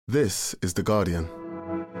This is The Guardian.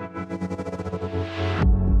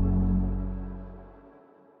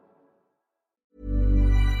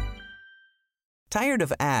 Tired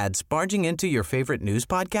of ads barging into your favorite news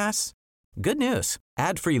podcasts? Good news.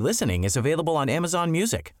 Ad-free listening is available on Amazon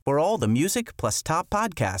Music for all the music plus top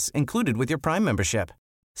podcasts included with your Prime membership.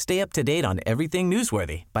 Stay up to date on everything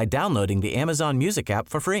newsworthy by downloading the Amazon Music app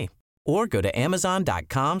for free or go to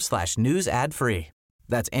amazon.com/news ad free.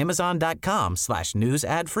 That's amazon.com/news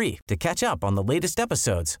ad free to catch up on the latest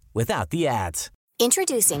episodes without the ads.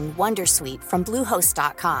 Introducing Wondersuite from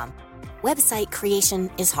Bluehost.com. Website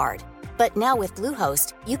creation is hard, but now with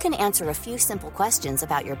Bluehost, you can answer a few simple questions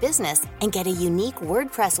about your business and get a unique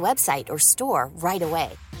WordPress website or store right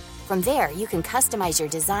away. From there, you can customize your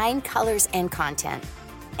design, colors, and content.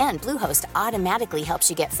 And Bluehost automatically helps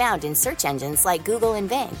you get found in search engines like Google and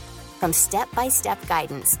Bing. From step-by-step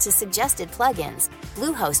guidance to suggested plugins,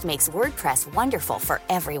 Bluehost makes WordPress wonderful for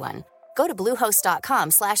everyone. Go to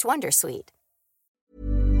bluehost.com/wondersuite.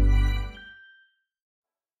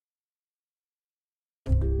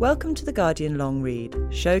 Welcome to The Guardian Long Read,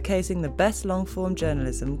 showcasing the best long-form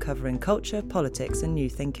journalism covering culture, politics and new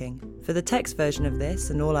thinking. For the text version of this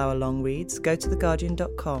and all our long reads, go to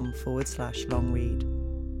theguardian.com/long read.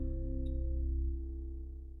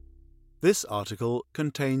 This article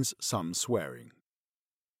contains some swearing.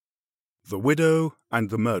 The Widow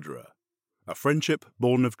and the Murderer, A Friendship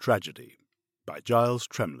Born of Tragedy, by Giles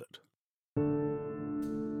Tremlett.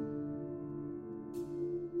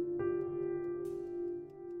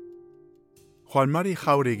 Juan Mari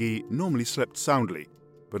Jauregui normally slept soundly,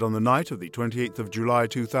 but on the night of the 28th of July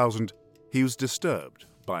 2000, he was disturbed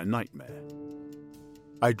by a nightmare.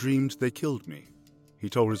 "I dreamed they killed me," he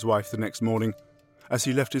told his wife the next morning, as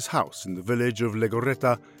he left his house in the village of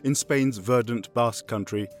Legorreta in Spain's verdant Basque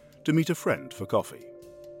country to meet a friend for coffee.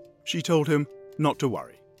 She told him not to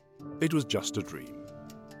worry. It was just a dream.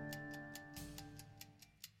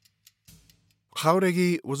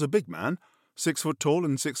 Jauregui was a big man, 6 foot tall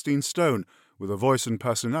and 16 stone, with a voice and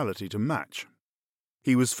personality to match.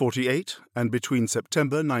 He was 48, and between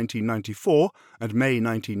September 1994 and May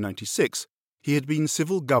 1996, he had been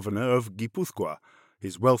civil governor of Guipúzcoa,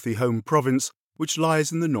 his wealthy home province, which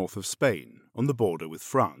lies in the north of Spain, on the border with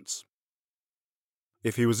France.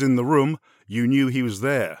 "If he was in the room, you knew he was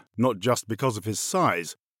there, not just because of his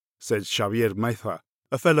size," said Xavier Maiza,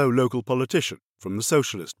 a fellow local politician from the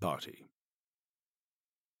Socialist Party.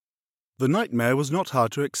 The nightmare was not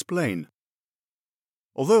hard to explain.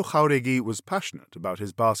 Although Jauregui was passionate about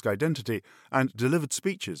his Basque identity and delivered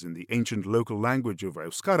speeches in the ancient local language of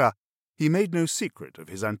Euskara, he made no secret of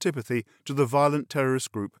his antipathy to the violent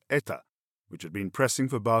terrorist group ETA, which had been pressing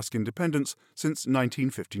for Basque independence since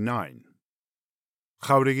 1959.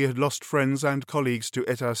 Jauregui had lost friends and colleagues to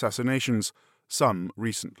ETA assassinations, some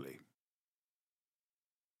recently.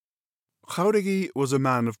 Jauregui was a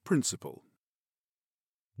man of principle.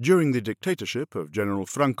 During the dictatorship of General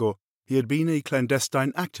Franco, he had been a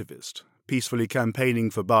clandestine activist, peacefully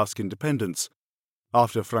campaigning for Basque independence.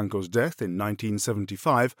 After Franco's death in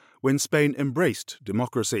 1975, when Spain embraced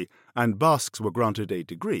democracy and Basques were granted a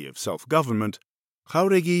degree of self-government,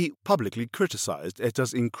 Jauregui publicly criticized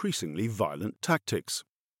ETA's increasingly violent tactics.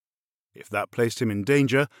 If that placed him in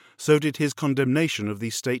danger, so did his condemnation of the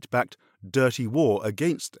state-backed dirty war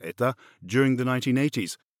against ETA during the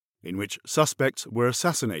 1980s, in which suspects were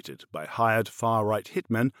assassinated by hired far-right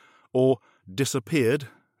hitmen or disappeared,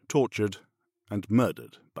 tortured, and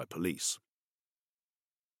murdered by police.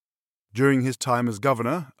 During his time as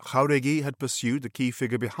governor, Jauregui had pursued the key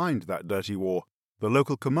figure behind that dirty war, the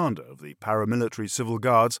local commander of the paramilitary civil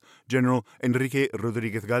guards, General Enrique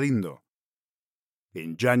Rodríguez Galindo.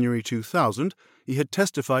 In January 2000, he had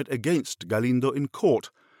testified against Galindo in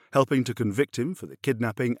court, helping to convict him for the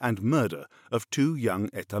kidnapping and murder of 2 young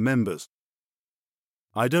ETA members.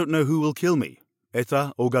 "I don't know who will kill me,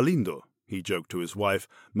 ETA or Galindo," he joked to his wife,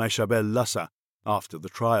 Maixabel Lassa, after the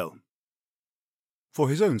trial. For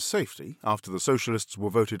his own safety, after the socialists were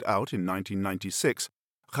voted out in 1996,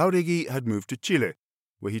 Jauregui had moved to Chile,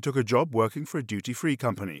 where he took a job working for a duty-free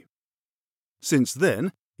company. Since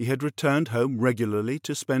then, he had returned home regularly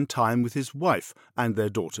to spend time with his wife and their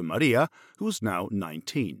daughter Maria, who was now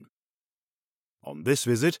 19. On this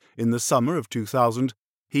visit, in the summer of 2000,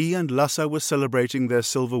 he and Lassa were celebrating their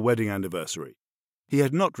silver wedding anniversary. He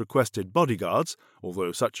had not requested bodyguards,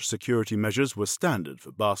 although such security measures were standard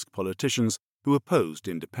for Basque politicians who opposed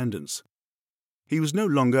independence. He was no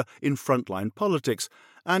longer in frontline politics,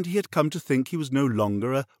 and he had come to think he was no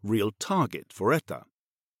longer a real target for ETA.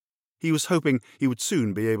 He was hoping he would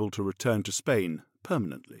soon be able to return to Spain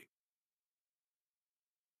permanently.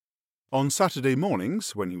 On Saturday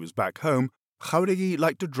mornings, when he was back home, Jauregui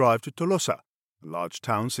liked to drive to Tolosa, a large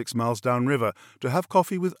town 6 miles downriver, to have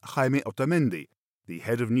coffee with Jaime Otamendi, the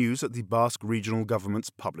head of news at the Basque Regional Government's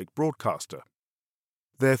public broadcaster.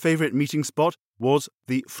 Their favourite meeting spot was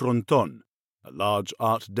the Fronton, a large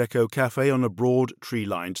Art Deco cafe on a broad,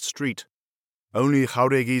 tree-lined street. Only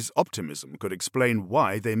Jauregui's optimism could explain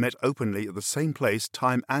why they met openly at the same place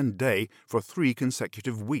time and day for 3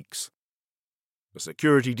 consecutive weeks. A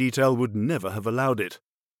security detail would never have allowed it.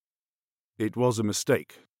 It was a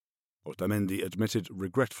mistake, Otamendi admitted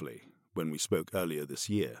regretfully when we spoke earlier this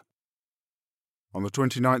year. On the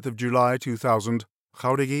 29th of July 2000,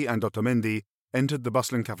 Jauregui and Otamendi entered the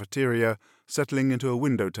bustling cafeteria, settling into a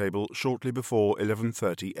window table shortly before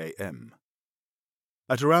 11:30 a.m.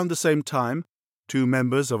 At around the same time, 2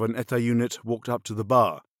 members of an ETA unit walked up to the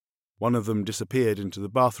bar. One of them disappeared into the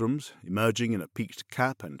bathrooms, emerging in a peaked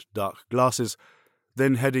cap and dark glasses,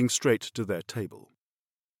 then heading straight to their table.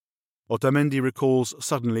 Otamendi recalls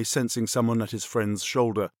suddenly sensing someone at his friend's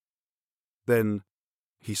shoulder. Then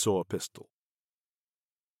he saw a pistol.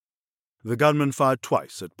 The gunman fired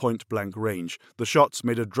twice at point-blank range. The shots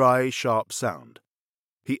made a dry, sharp sound.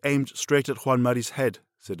 He aimed straight at Juan Mari's head,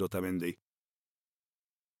 said Otamendi.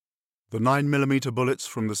 The 9mm bullets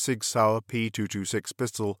from the Sig Sauer P226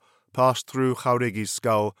 pistol passed through Jauregui's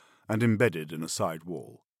skull and embedded in a side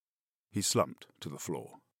wall. He slumped to the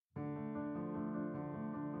floor.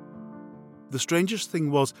 The strangest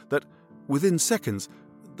thing was that, within seconds,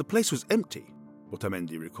 the place was empty,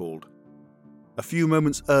 Otamendi recalled. A few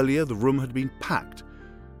moments earlier, the room had been packed.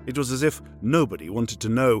 It was as if nobody wanted to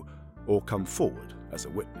know or come forward as a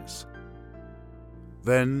witness.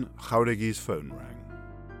 Then Jauregui's phone rang.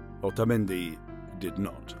 Otamendi did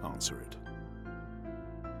not answer it.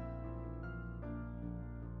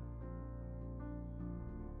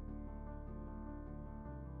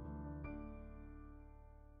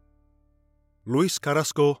 Luis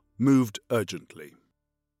Carrasco moved urgently.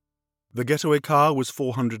 The getaway car was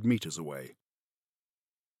 400 meters away.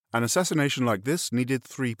 An assassination like this needed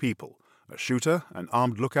 3 people, a shooter, an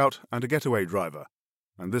armed lookout, and a getaway driver,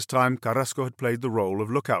 and this time Carrasco had played the role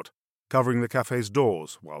of lookout, covering the cafe's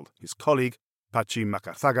doors, while his colleague, Pachi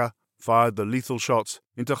Macarzaga, fired the lethal shots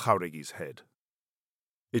into Jauregui's head.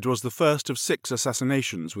 It was the first of 6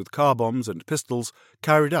 assassinations with car bombs and pistols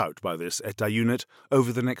carried out by this ETA unit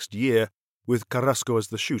over the next year, with Carrasco as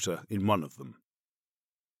the shooter in one of them.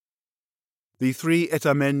 The 3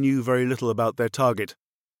 ETA men knew very little about their target.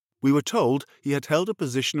 We were told he had held a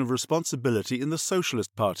position of responsibility in the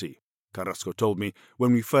Socialist Party, Carrasco told me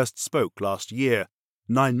when we first spoke last year,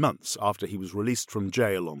 9 months after he was released from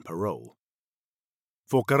jail on parole.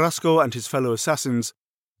 For Carrasco and his fellow assassins,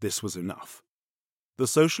 this was enough. The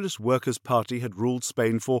Socialist Workers' Party had ruled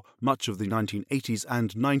Spain for much of the 1980s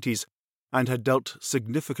and 90s and had dealt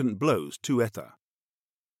significant blows to ETA.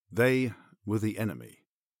 They were the enemy.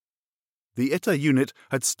 The ETA unit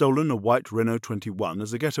had stolen a white Renault 21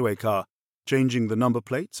 as a getaway car, changing the number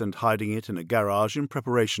plates and hiding it in a garage in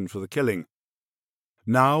preparation for the killing.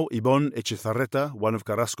 Now Ibon Echezarreta, one of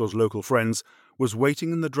Carrasco's local friends, was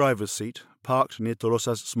waiting in the driver's seat, parked near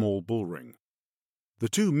Tolosa's small bullring. The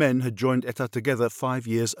 2 men had joined ETA together 5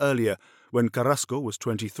 years earlier, when Carrasco was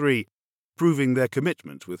 23, proving their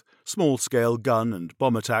commitment with small-scale gun and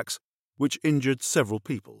bomb attacks, which injured several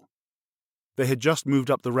people. They had just moved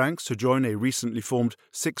up the ranks to join a recently formed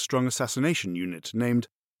 6-strong assassination unit named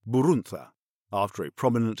Burunza, after a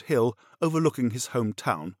prominent hill overlooking his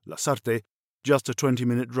hometown, Lasarte, just a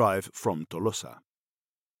 20-minute drive from Tolosa.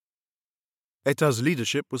 ETA's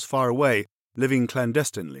leadership was far away, living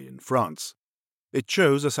clandestinely in France. It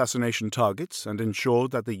chose assassination targets and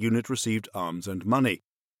ensured that the unit received arms and money.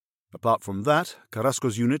 Apart from that,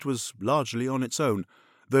 Carrasco's unit was largely on its own,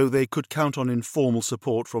 though they could count on informal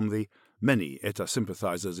support from the many ETA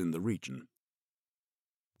sympathizers in the region.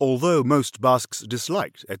 Although most Basques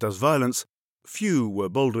disliked ETA's violence, few were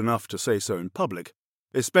bold enough to say so in public,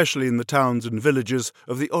 especially in the towns and villages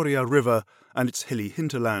of the Oria River and its hilly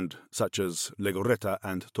hinterland, such as Legorreta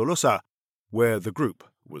and Tolosa, where the group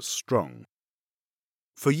was strong.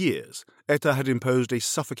 For years, ETA had imposed a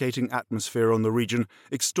suffocating atmosphere on the region,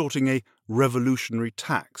 extorting a revolutionary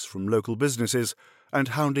tax from local businesses and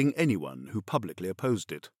hounding anyone who publicly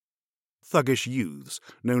opposed it. Thuggish youths,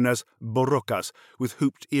 known as borrocas, with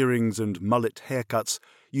hooped earrings and mullet haircuts,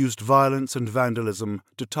 used violence and vandalism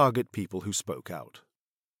to target people who spoke out.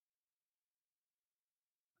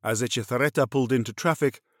 As Echezarreta pulled into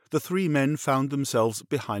traffic, the 3 men found themselves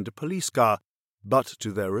behind a police car, but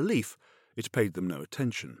to their relief, it paid them no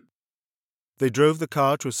attention. They drove the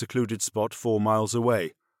car to a secluded spot 4 miles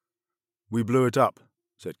away. "We blew it up,"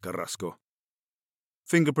 said Carrasco.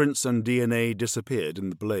 Fingerprints and DNA disappeared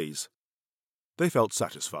in the blaze. They felt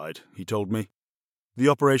satisfied, he told me. The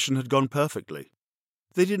operation had gone perfectly.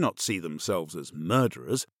 They did not see themselves as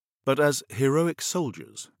murderers, but as heroic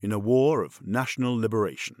soldiers in a war of national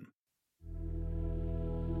liberation.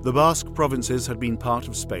 The Basque provinces had been part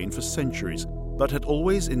of Spain for centuries, but had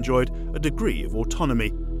always enjoyed a degree of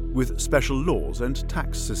autonomy, with special laws and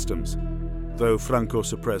tax systems, though Franco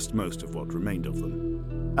suppressed most of what remained of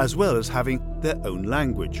them, as well as having their own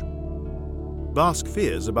language. Basque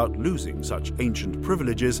fears about losing such ancient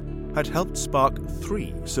privileges had helped spark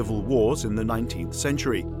 3 civil wars in the 19th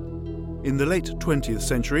century. In the late 20th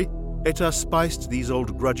century, ETA spiced these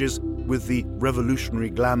old grudges with the revolutionary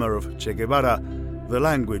glamour of Che Guevara, the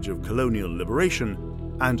language of colonial liberation,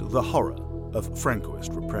 and the horror of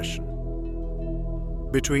Francoist repression.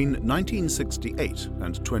 Between 1968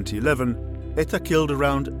 and 2011, ETA killed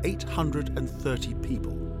around 830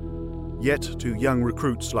 people. Yet to young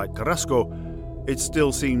recruits like Carrasco, it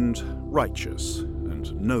still seemed righteous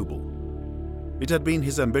and noble. It had been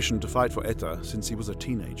his ambition to fight for ETA since he was a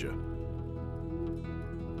teenager.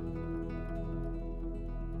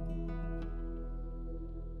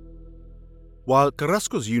 While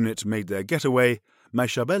Carrasco's unit made their getaway,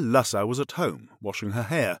 Maixabel Lassa was at home, washing her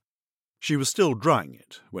hair. She was still drying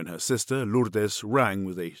it when her sister Lourdes rang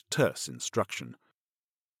with a terse instruction.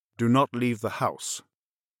 "Do not leave the house."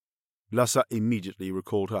 Lassa immediately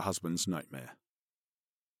recalled her husband's nightmare.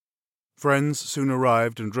 Friends soon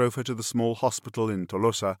arrived and drove her to the small hospital in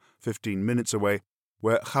Tolosa, 15 minutes away,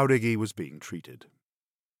 where Jauregui was being treated.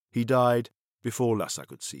 He died before Lassa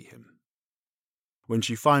could see him. When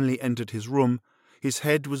she finally entered his room, his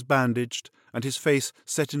head was bandaged and his face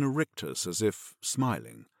set in a rictus as if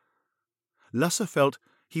smiling. Lassa felt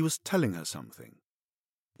he was telling her something.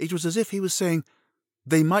 It was as if he was saying,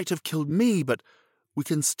 "They might have killed me, but we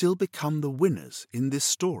can still become the winners in this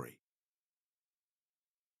story."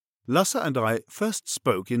 Lassa and I first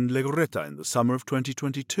spoke in Legorreta in the summer of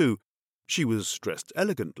 2022. She was dressed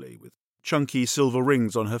elegantly, with chunky silver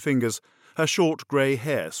rings on her fingers, her short grey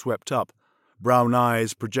hair swept up, brown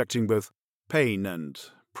eyes projecting both pain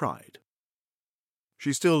and pride.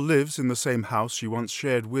 She still lives in the same house she once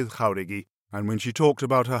shared with Jauregui, and when she talked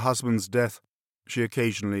about her husband's death, she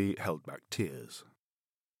occasionally held back tears.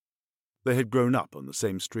 They had grown up on the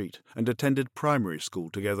same street and attended primary school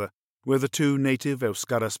together, where the 2 native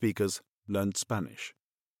Euskara speakers learned Spanish.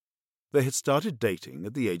 They had started dating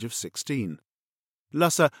at the age of 16.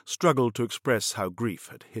 Lassa struggled to express how grief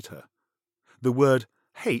had hit her. The word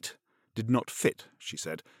hate did not fit, she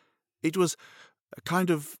said. It was a kind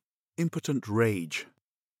of impotent rage.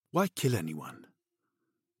 Why kill anyone?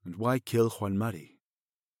 And why kill Juan Mari?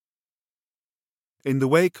 In the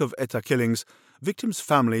wake of ETA killings, victims'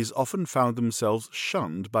 families often found themselves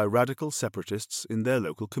shunned by radical separatists in their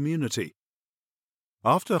local community.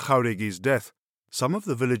 After Jauregui's death, some of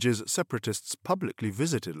the village's separatists publicly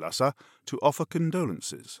visited Lassa to offer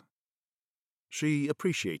condolences. She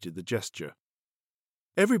appreciated the gesture.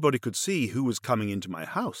 "Everybody could see who was coming into my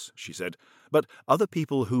house," she said, "but other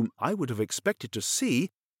people whom I would have expected to see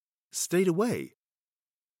stayed away.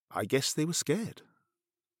 I guess they were scared."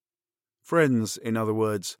 Friends, in other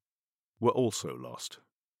words, were also lost.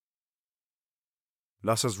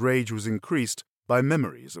 Lassa's rage was increased by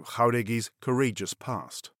memories of Jauregui's courageous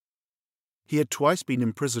past. He had twice been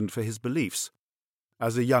imprisoned for his beliefs.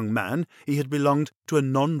 As a young man, he had belonged to a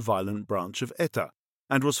non-violent branch of ETA,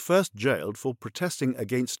 and was first jailed for protesting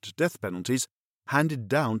against death penalties handed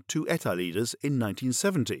down to ETA leaders in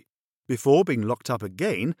 1970, before being locked up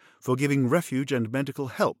again for giving refuge and medical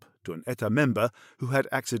help to an ETA member who had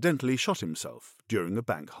accidentally shot himself during a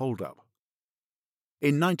bank hold-up.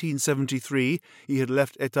 In 1973, he had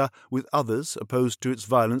left ETA with others opposed to its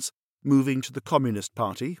violence, moving to the Communist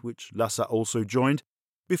Party, which Lassa also joined,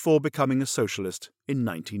 before becoming a socialist in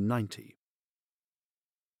 1990.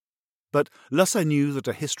 But Lassa knew that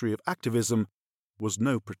a history of activism was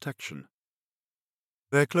no protection.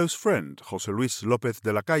 Their close friend, José Luis López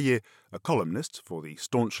de la Calle, a columnist for the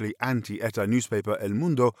staunchly anti-ETA newspaper El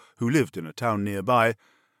Mundo, who lived in a town nearby,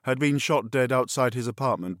 had been shot dead outside his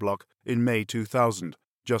apartment block in May 2000,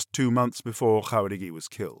 just 2 months before Jauregui was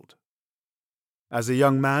killed. As a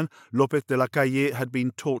young man, López de la Calle had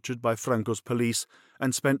been tortured by Franco's police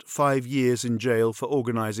and spent 5 years in jail for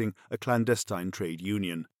organizing a clandestine trade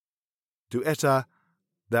union. To ETA,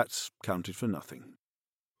 that counted for nothing.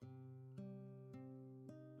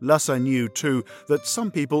 Lassa knew, too, that some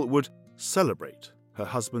people would celebrate her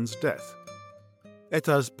husband's death.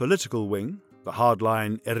 ETA's political wing, the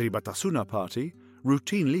hardline Herri Batasuna party,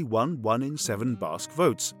 routinely won 1 in 7 Basque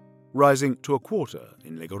votes, rising to a quarter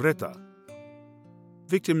in Legorreta.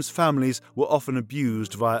 Victims' families were often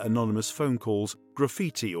abused via anonymous phone calls,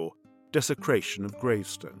 graffiti or desecration of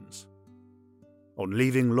gravestones. On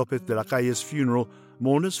leaving López de la Calle's funeral,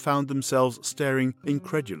 mourners found themselves staring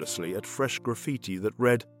incredulously at fresh graffiti that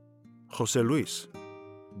read, "José Luis,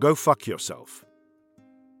 go fuck yourself."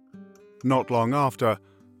 Not long after,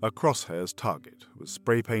 a crosshairs target was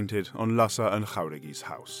spray-painted on Lasa and Jáuregui's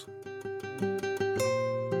house.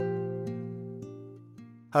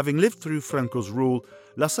 Having lived through Franco's rule,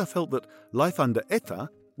 Lasa felt that life under ETA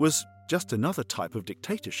was just another type of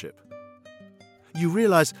dictatorship. You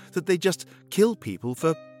realize that they just kill people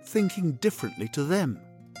for thinking differently to them,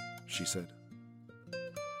 she said.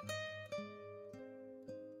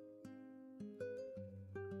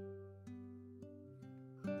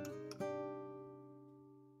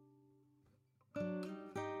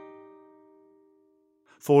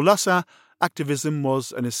 For Lasa, activism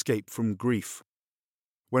was an escape from grief.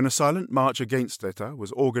 When a silent march against ETA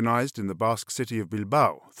was organized in the Basque city of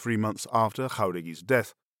Bilbao 3 months after Jáuregui's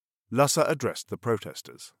death, Lasa addressed the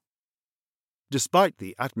protesters. Despite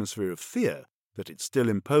the atmosphere of fear that it still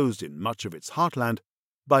imposed in much of its heartland,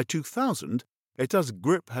 by 2000 ETA's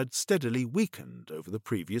grip had steadily weakened over the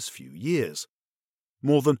previous few years.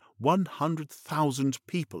 More than 100,000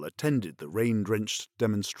 people attended the rain-drenched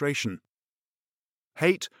demonstration.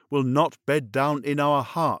 "Hate will not bed down in our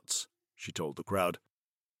hearts," she told the crowd.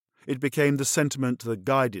 It became the sentiment that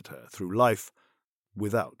guided her through life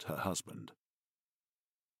without her husband.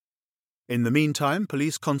 In the meantime,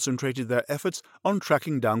 police concentrated their efforts on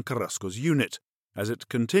tracking down Carrasco's unit, as it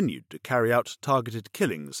continued to carry out targeted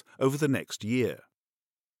killings over the next year.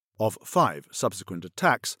 Of 5 subsequent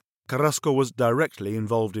attacks, Carrasco was directly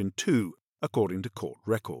involved in 2, according to court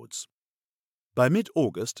records. By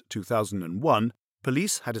mid-August 2001,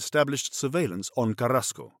 police had established surveillance on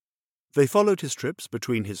Carrasco. They followed his trips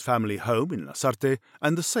between his family home in Lasarte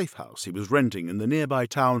and the safe house he was renting in the nearby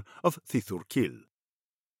town of Cizurquil.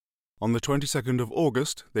 On the 22nd of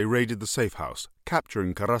August, they raided the safe house,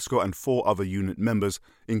 capturing Carrasco and 4 other unit members,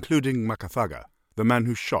 including Macazaga, the man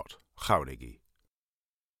who shot Jáuregui.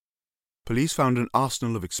 Police found an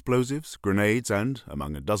arsenal of explosives, grenades and,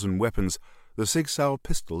 among a dozen weapons, the Sig Sauer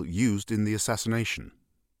pistol used in the assassination.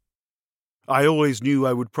 "I always knew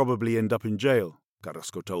I would probably end up in jail,"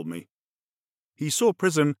 Carrasco told me. He saw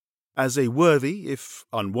prison as a worthy, if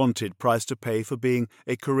unwanted, price to pay for being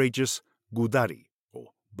a courageous Gudari,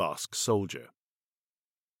 or Basque soldier.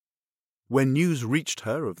 When news reached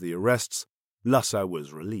her of the arrests, Lasa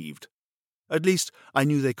was relieved. "At least I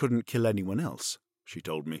knew they couldn't kill anyone else," she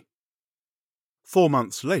told me. 4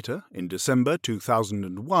 months later, in December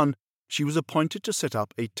 2001, she was appointed to set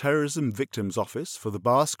up a terrorism victims office for the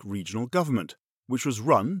Basque regional government, which was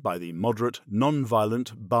run by the moderate,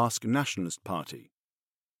 non-violent Basque Nationalist Party.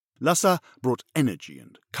 Lasa brought energy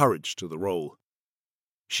and courage to the role.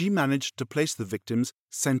 She managed to place the victims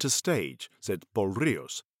centre stage, said Pol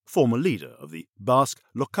Rios, former leader of the Basque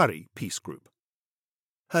Lokari peace group.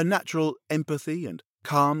 Her natural empathy and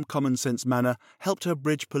calm, common-sense manner helped her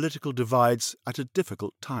bridge political divides at a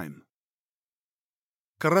difficult time.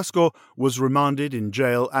 Carrasco was remanded in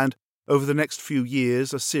jail and, over the next few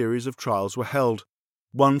years, a series of trials were held,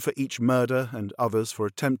 one for each murder and others for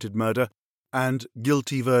attempted murder, and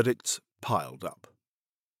guilty verdicts piled up.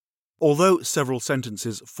 Although several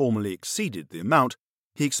sentences formally exceeded the amount,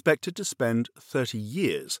 he expected to spend 30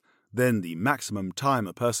 years, then the maximum time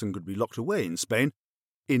a person could be locked away in Spain,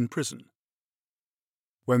 in prison.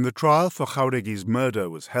 When the trial for Jáuregui's murder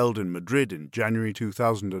was held in Madrid in January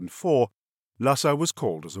 2004, Lasa was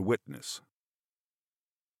called as a witness.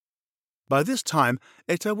 By this time,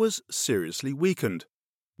 ETA was seriously weakened.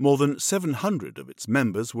 More than 700 of its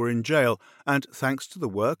members were in jail, and thanks to the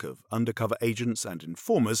work of undercover agents and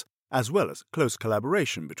informers, as well as close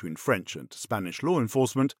collaboration between French and Spanish law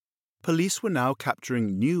enforcement, police were now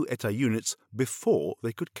capturing new ETA units before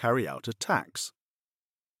they could carry out attacks.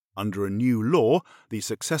 Under a new law, the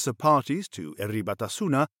successor parties to Herri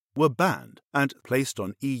Batasuna were banned and placed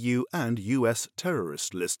on EU and US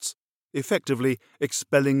terrorist lists, effectively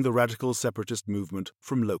expelling the radical separatist movement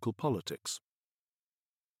from local politics.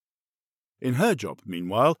 In her job,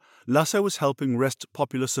 meanwhile, Lasa was helping wrest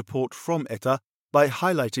popular support from ETA by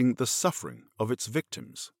highlighting the suffering of its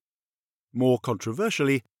victims. More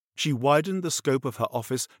controversially, she widened the scope of her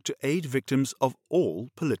office to aid victims of all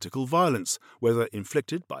political violence, whether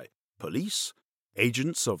inflicted by police,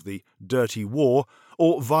 agents of the Dirty War,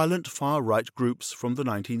 or violent far-right groups from the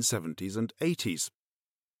 1970s and 80s.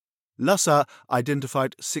 Lasa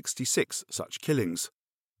identified 66 such killings.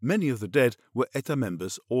 Many of the dead were ETA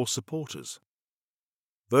members or supporters.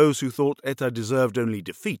 Those who thought ETA deserved only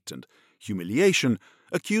defeat and humiliation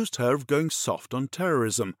accused her of going soft on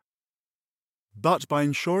terrorism. But by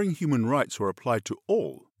ensuring human rights were applied to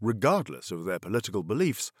all, regardless of their political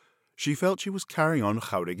beliefs, she felt she was carrying on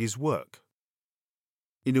Jauregui's work.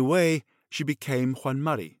 In a way, she became Juan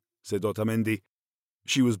Mari, said Otamendi.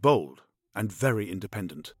 She was bold and very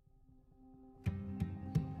independent.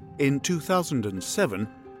 In 2007,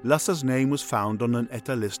 Lassa's name was found on an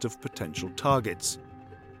ETA list of potential targets.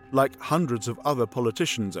 Like hundreds of other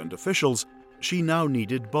politicians and officials, she now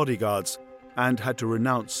needed bodyguards and had to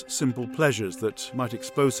renounce simple pleasures that might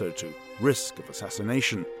expose her to risk of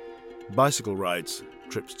assassination: bicycle rides,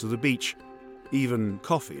 trips to the beach, even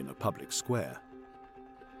coffee in a public square.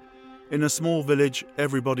 In a small village,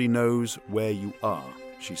 everybody knows where you are,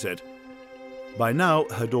 she said. By now,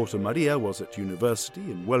 her daughter Maria was at university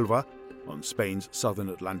in Huelva, on Spain's southern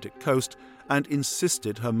Atlantic coast, and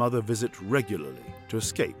insisted her mother visit regularly to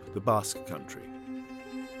escape the Basque country.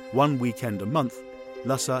 One weekend a month,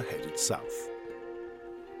 Lassa headed south.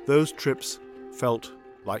 Those trips felt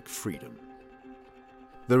like freedom.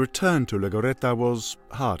 The return to Legorreta was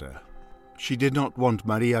harder. She did not want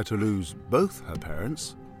Maria to lose both her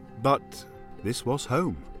parents, but this was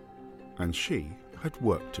home, and she had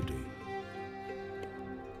work to do.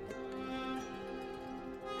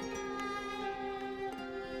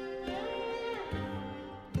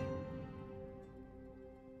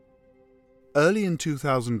 Early in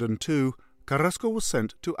 2002, Carrasco was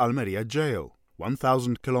sent to Almeria jail,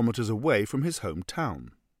 1,000 kilometers away from his hometown.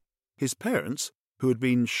 His parents, who had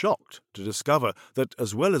been shocked to discover that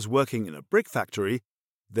as well as working in a brick factory,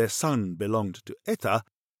 their son belonged to ETA,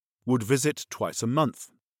 would visit twice a month,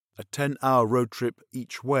 a 10-hour road trip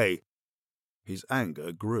each way. His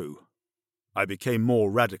anger grew. I became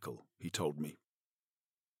more radical, he told me.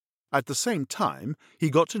 At the same time, he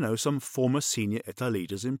got to know some former senior ETA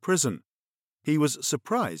leaders in prison. He was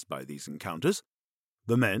surprised by these encounters.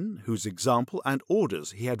 The men, whose example and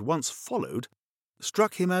orders he had once followed,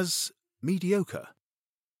 struck him as mediocre.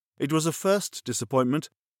 It was a first disappointment,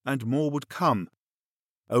 and more would come.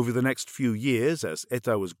 Over the next few years, as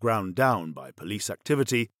ETA was ground down by police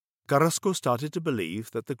activity, Carrasco started to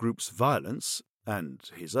believe that the group's violence, and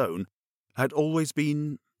his own, had always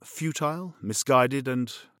been futile, misguided,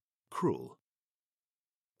 and cruel.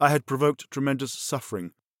 I had provoked tremendous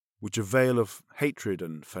suffering, which a veil of hatred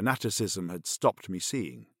and fanaticism had stopped me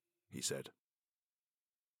seeing, he said.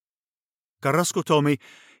 Carrasco told me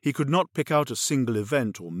he could not pick out a single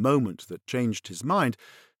event or moment that changed his mind,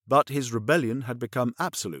 but his rebellion had become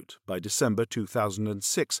absolute by December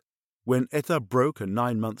 2006, when ETA broke a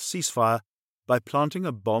 9-month ceasefire by planting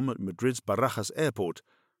a bomb at Madrid's Barajas airport,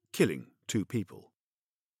 killing 2 people.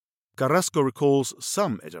 Carrasco recalls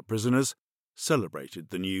some ETA prisoners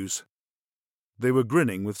celebrated the news. They were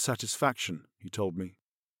grinning with satisfaction, he told me.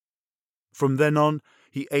 From then on,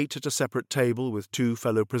 he ate at a separate table with 2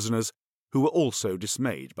 fellow prisoners who were also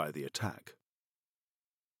dismayed by the attack.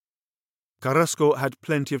 Carrasco had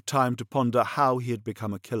plenty of time to ponder how he had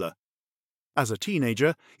become a killer. As a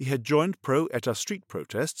teenager, he had joined pro-ETA street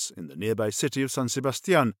protests in the nearby city of San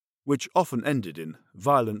Sebastián, which often ended in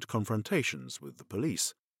violent confrontations with the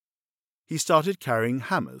police. He started carrying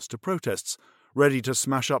hammers to protests, ready to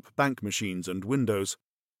smash up bank machines and windows.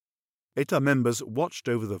 ETA members watched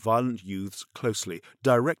over the violent youths closely,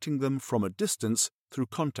 directing them from a distance through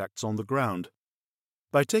contacts on the ground.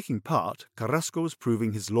 By taking part, Carrasco was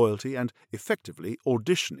proving his loyalty and effectively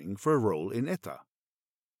auditioning for a role in ETA.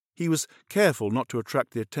 He was careful not to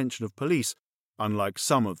attract the attention of police, unlike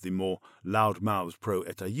some of the more loud-mouthed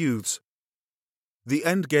pro-ETA youths. The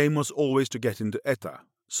end game was always to get into ETA,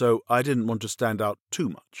 so I didn't want to stand out too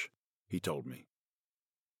much, he told me.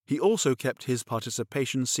 He also kept his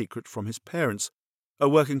participation secret from his parents, a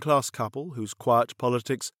working-class couple whose quiet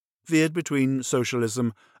politics veered between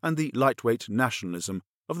socialism and the lightweight nationalism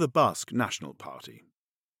of the Basque National Party.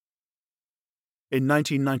 In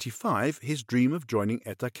 1995, his dream of joining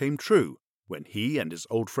ETA came true when he and his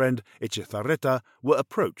old friend Etxezarreta were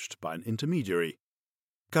approached by an intermediary.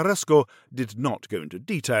 Carrasco did not go into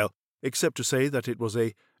detail, except to say that it was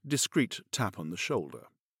a discreet tap on the shoulder.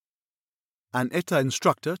 An ETA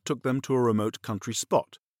instructor took them to a remote country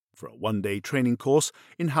spot for a 1-day training course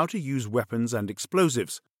in how to use weapons and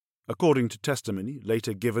explosives, according to testimony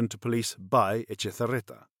later given to police by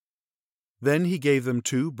Etxezarreta. Then he gave them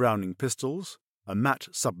 2 Browning pistols, a MAT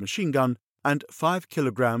submachine gun, and 5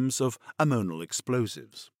 kilograms of ammonal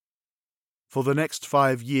explosives. For the next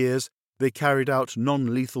 5 years, they carried out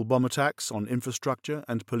non-lethal bomb attacks on infrastructure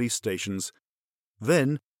and police stations.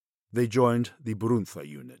 Then they joined the Burunza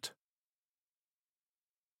unit.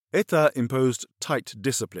 ETA imposed tight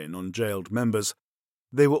discipline on jailed members.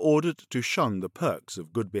 They were ordered to shun the perks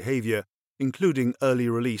of good behaviour, including early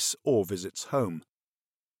release or visits home.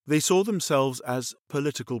 They saw themselves as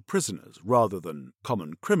political prisoners rather than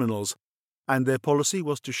common criminals, and their policy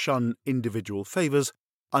was to shun individual favours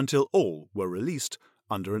until all were released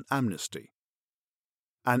under an amnesty.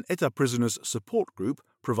 An ETA prisoners' support group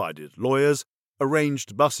provided lawyers,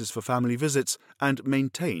 arranged buses for family visits, and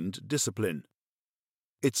maintained discipline.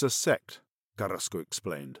 "It's a sect," Carrasco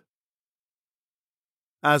explained.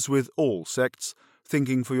 As with all sects,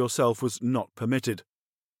 thinking for yourself was not permitted.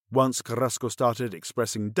 Once Carrasco started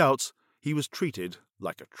expressing doubts, he was treated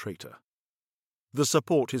like a traitor. The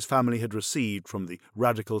support his family had received from the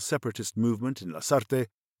radical separatist movement in Lasarte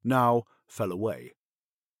now fell away.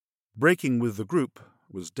 Breaking with the group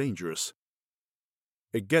was dangerous.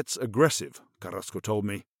 "It gets aggressive," Carrasco told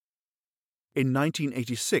me. In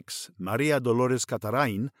 1986, Maria Dolores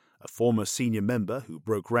Catarain, a former senior member who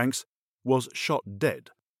broke ranks, was shot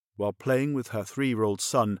dead while playing with her 3-year-old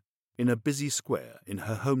son in a busy square in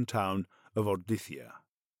her hometown of Ordizia.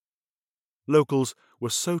 Locals were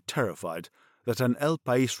so terrified that an El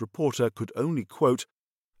País reporter could only quote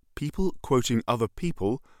people quoting other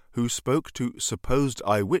people who spoke to supposed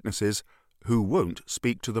eyewitnesses who won't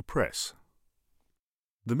speak to the press.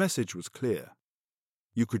 The message was clear.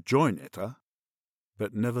 You could join ETA,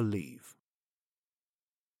 but never leave.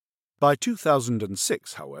 By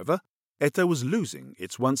 2006, however, ETA was losing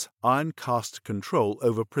its once iron-cast control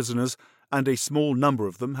over prisoners, and a small number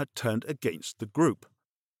of them had turned against the group.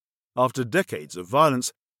 After decades of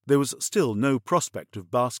violence, there was still no prospect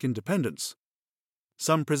of Basque independence.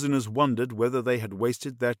 Some prisoners wondered whether they had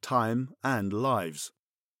wasted their time and lives.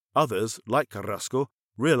 Others, like Carrasco,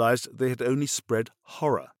 realized they had only spread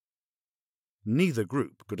horror. Neither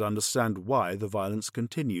group could understand why the violence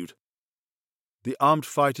continued. "The armed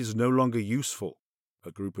fight is no longer useful,"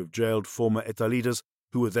 a group of jailed former ETA leaders,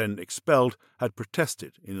 who were then expelled, had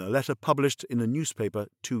protested in a letter published in a newspaper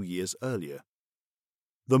 2 years earlier.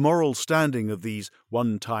 The moral standing of these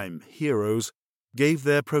one-time heroes gave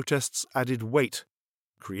their protests added weight,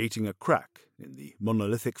 creating a crack in the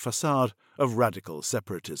monolithic facade of radical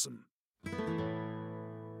separatism.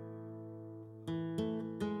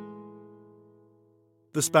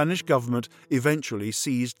 The Spanish government eventually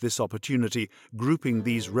seized this opportunity, grouping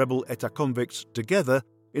these rebel ETA convicts together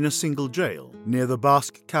in a single jail near the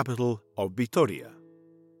Basque capital of Vitoria.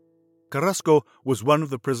 Carrasco was one of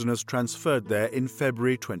the prisoners transferred there in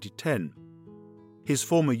February 2010. His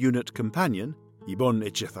former unit companion, Ibon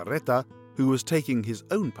Echezarreta, who was taking his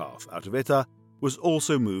own path out of ETA, was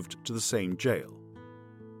also moved to the same jail.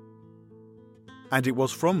 And it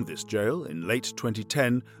was from this jail in late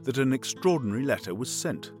 2010 that an extraordinary letter was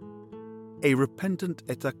sent. A repentant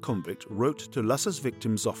ETA convict wrote to Lassa's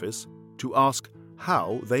victims' office to ask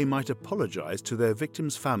how they might apologize to their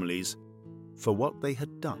victims' families for what they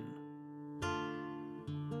had done.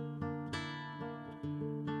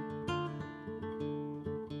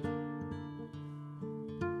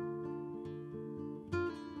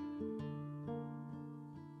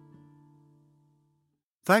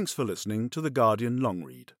 Thanks for listening to The Guardian Long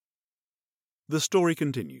Read. The story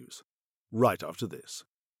continues, right after this.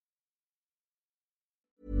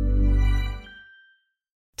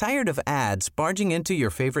 Tired of ads barging into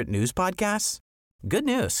your favorite news podcasts? Good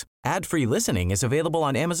news. Ad-free listening is available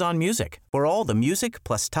on Amazon Music for all the music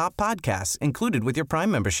plus top podcasts included with your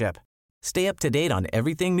Prime membership. Stay up to date on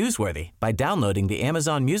everything newsworthy by downloading the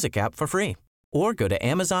Amazon Music app for free or go to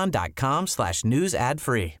amazon.com/news ad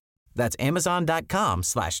free. That's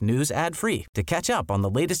amazon.com/news ad free to catch up on the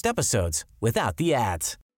latest episodes without the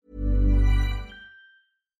ads.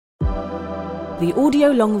 The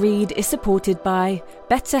audio long read is supported by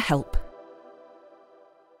BetterHelp.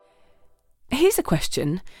 Here's a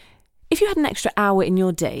question. If you had an extra hour in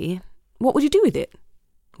your day, what would you do with it?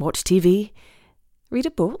 Watch TV? Read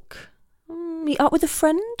a book? Meet up with a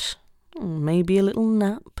friend? Maybe a little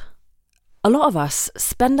nap? A lot of us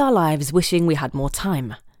spend our lives wishing we had more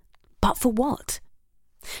time. But for what?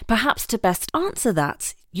 Perhaps to best answer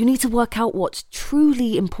that, you need to work out what's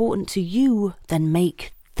truly important to you, then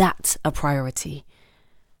make that a priority.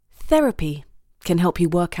 Therapy can help you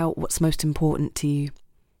work out what's most important to you.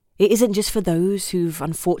 It isn't just for those who've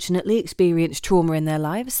unfortunately experienced trauma in their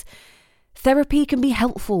lives. Therapy can be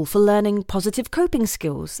helpful for learning positive coping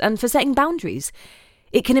skills and for setting boundaries.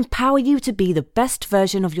 It can empower you to be the best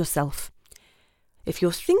version of yourself. If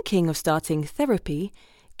you're thinking of starting therapy,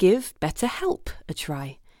 give BetterHelp a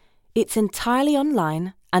try. It's entirely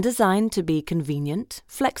online and designed to be convenient,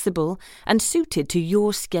 flexible, and suited to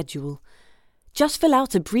your schedule. Just fill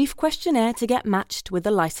out a brief questionnaire to get matched with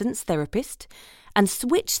a licensed therapist and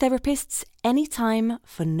switch therapists anytime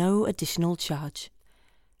for no additional charge.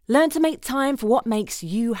 Learn to make time for what makes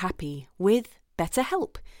you happy with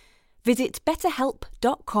BetterHelp. Visit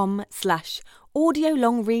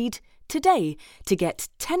betterhelp.com/audiolongread today to get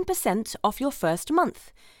 10% off your first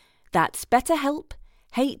month. That's BetterHelp,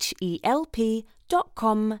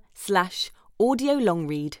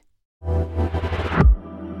 HELP.com/audiolongread.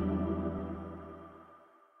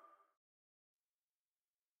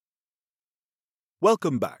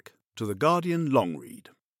 Welcome back to The Guardian Long Read.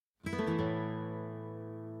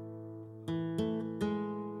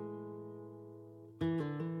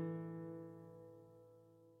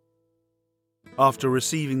 After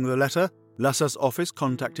receiving the letter, Lassa's office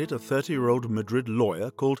contacted a 30-year-old Madrid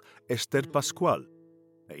lawyer called Esther Pascual,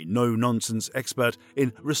 a no-nonsense expert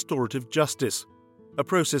in restorative justice, a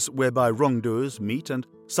process whereby wrongdoers meet and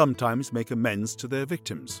sometimes make amends to their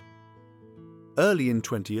victims. Early in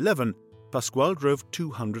 2011, Pascual drove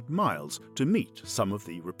 200 miles to meet some of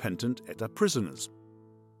the repentant ETA prisoners.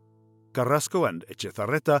 Carrasco and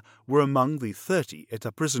Echezarreta were among the 30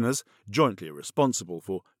 ETA prisoners jointly responsible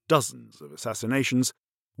for dozens of assassinations,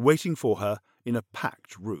 waiting for her in a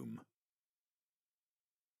packed room.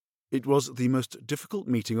 "It was the most difficult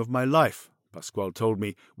meeting of my life," Pascual told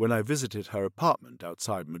me when I visited her apartment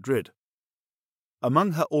outside Madrid.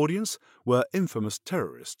 Among her audience were infamous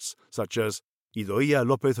terrorists such as Idoia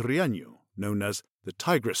López Riaño, known as the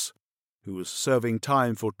Tigress, who was serving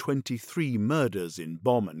time for 23 murders in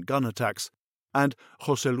bomb and gun attacks, and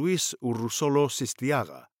José Luis Urrusolo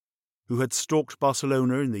Sistiaga, who had stalked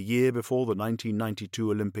Barcelona in the year before the 1992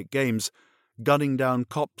 Olympic Games, gunning down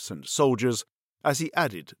cops and soldiers as he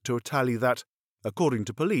added to a tally that, according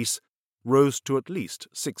to police, rose to at least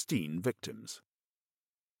 16 victims.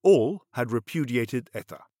 All had repudiated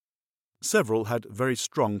ETA. Several had very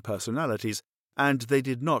strong personalities, and they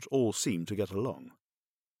did not all seem to get along.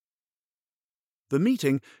 The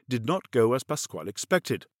meeting did not go as Pascual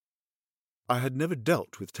expected. "I had never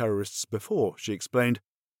dealt with terrorists before," she explained.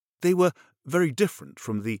 "They were very different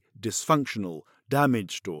from the dysfunctional,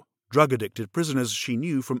 damaged or drug-addicted prisoners she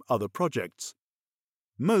knew from other projects.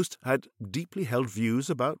 Most had deeply held views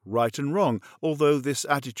about right and wrong, although this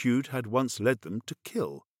attitude had once led them to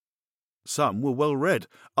kill. Some were well-read,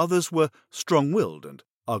 others were strong-willed and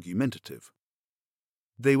argumentative.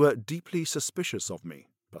 They were deeply suspicious of me,"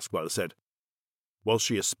 Pascual said. Was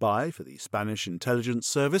she a spy for the Spanish intelligence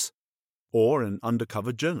service, or an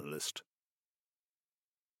undercover journalist?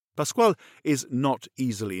 Pascual is not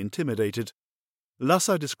easily intimidated.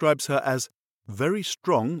 Lassa describes her as very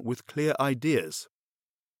strong with clear ideas.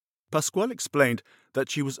 Pascual explained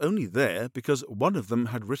that she was only there because one of them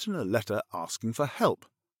had written a letter asking for help.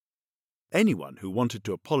 Anyone who wanted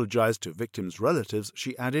to apologize to victims' relatives,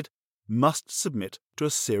 she added, must submit to a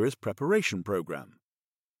serious preparation program.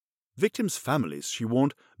 Victims' families, she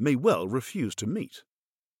warned, may well refuse to meet.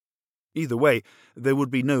 Either way, there would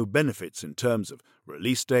be no benefits in terms of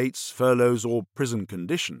release dates, furloughs, or prison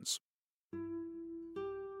conditions.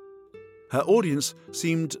 Her audience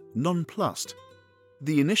seemed nonplussed.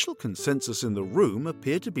 The initial consensus in the room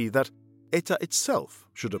appeared to be that ETA itself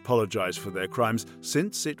should apologize for their crimes,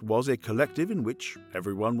 since it was a collective in which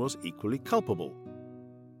everyone was equally culpable.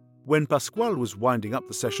 When Pascual was winding up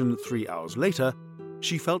the session 3 hours later,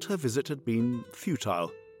 she felt her visit had been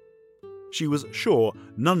futile. She was sure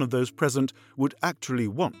none of those present would actually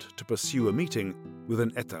want to pursue a meeting with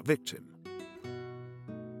an ETA victim.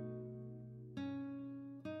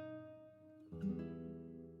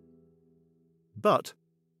 But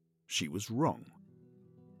she was wrong.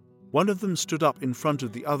 One of them stood up in front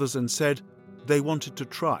of the others and said they wanted to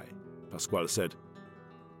try, Pascual said.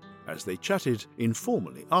 As they chatted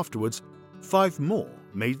informally afterwards, 5 more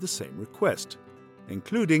made the same request,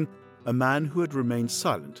 including a man who had remained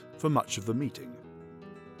silent for much of the meeting.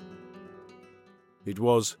 It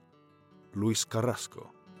was Luis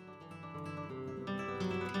Carrasco.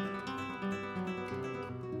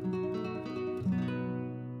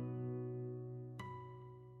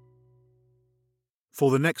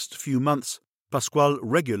 For the next few months, Pascual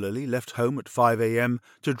regularly left home at 5 a.m.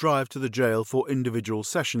 to drive to the jail for individual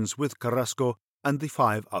sessions with Carrasco and the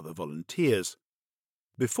 5 other volunteers.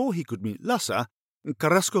 Before he could meet Lassa,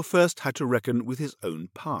 Carrasco first had to reckon with his own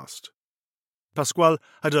past. Pascual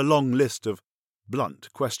had a long list of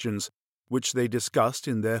blunt questions, which they discussed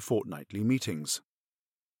in their fortnightly meetings.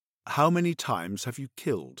 How many times have you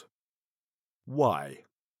killed? Why?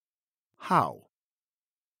 How?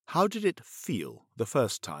 How did it feel the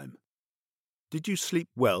first time? Did you sleep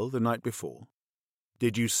well the night before?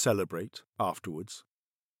 Did you celebrate afterwards?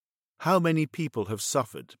 How many people have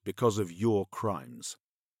suffered because of your crimes?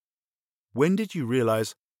 When did you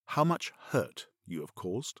realize how much hurt you have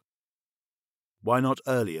caused? Why not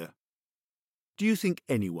earlier? Do you think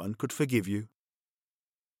anyone could forgive you?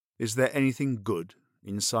 Is there anything good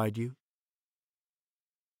inside you?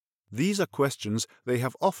 These are questions they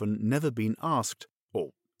have often never been asked, or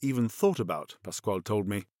even thought about, Pascual told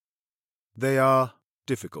me. They are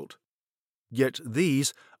difficult. Yet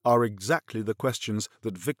these are exactly the questions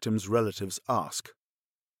that victims' relatives ask.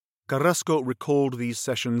 Carrasco recalled these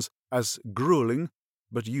sessions as grueling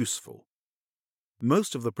but useful.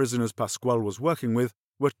 Most of the prisoners Pascual was working with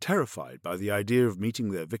were terrified by the idea of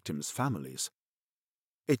meeting their victims' families.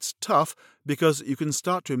 It's tough because you can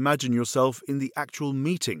start to imagine yourself in the actual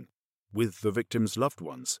meeting with the victims' loved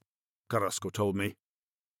ones, Carrasco told me.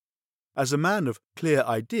 As a man of clear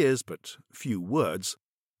ideas but few words,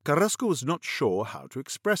 Carrasco was not sure how to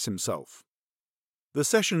express himself. The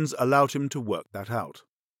sessions allowed him to work that out.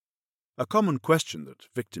 A common question that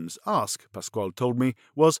victims ask, Pascual told me,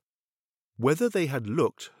 was whether they had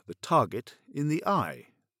looked the target in the eye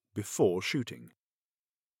before shooting.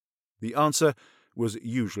 The answer was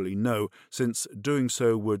usually no, since doing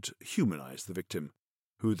so would humanize the victim,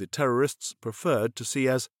 who the terrorists preferred to see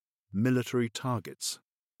as military targets.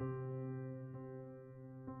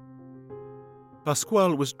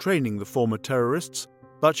 Pascual was training the former terrorists,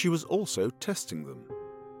 but she was also testing them.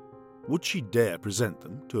 Would she dare present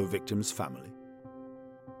them to a victim's family?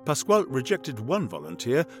 Pascual rejected one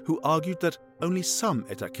volunteer who argued that only some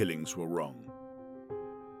ETA killings were wrong.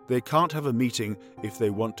 They can't have a meeting if they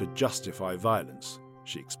want to justify violence,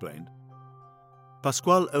 she explained.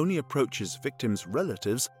 Pascual only approaches victims'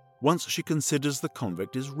 relatives once she considers the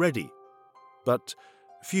convict is ready, but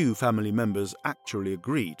few family members actually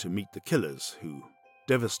agree to meet the killers who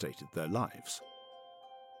devastated their lives.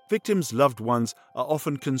 Victims' loved ones are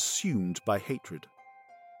often consumed by hatred.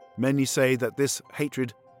 Many say that this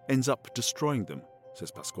hatred ends up destroying them,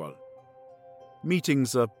 says Pascual.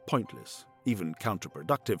 Meetings are pointless, even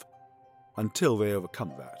counterproductive, until they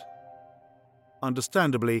overcome that.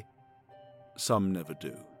 Understandably, some never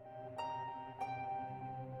do.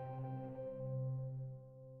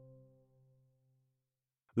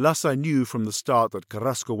 Lassa knew from the start that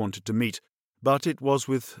Carrasco wanted to meet, but it was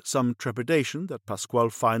with some trepidation that Pascual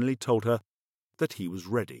finally told her that he was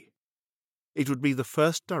ready. It would be the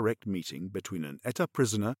first direct meeting between an ETA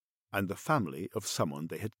prisoner and the family of someone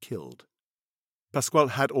they had killed. Pascual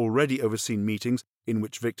had already overseen meetings in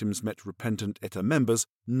which victims met repentant ETA members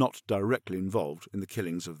not directly involved in the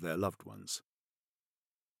killings of their loved ones.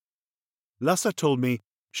 Lassa told me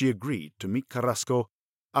she agreed to meet Carrasco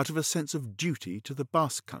out of a sense of duty to the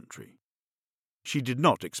Basque Country. She did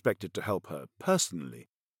not expect it to help her personally.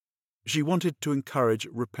 She wanted to encourage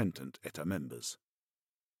repentant ETA members.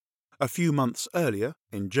 A few months earlier,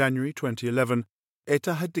 in January 2011,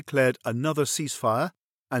 ETA had declared another ceasefire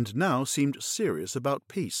and now seemed serious about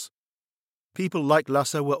peace. People like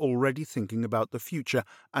Lassa were already thinking about the future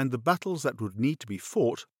and the battles that would need to be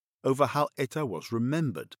fought over how ETA was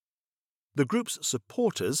remembered. The group's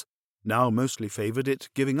supporters now mostly favoured it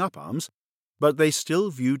giving up arms, but they still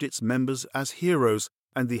viewed its members as heroes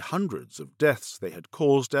and the hundreds of deaths they had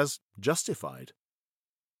caused as justified.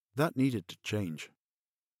 That needed to change.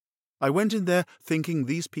 I went in there thinking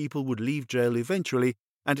these people would leave jail eventually,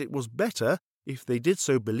 and it was better if they did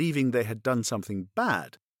so believing they had done something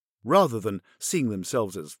bad, rather than seeing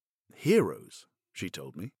themselves as heroes, she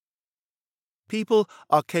told me. People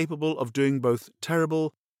are capable of doing both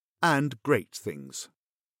terrible and great things.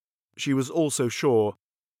 She was also sure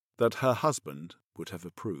that her husband would have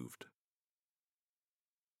approved.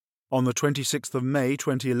 On the 26th of May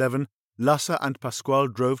 2011, Lassa and Pascual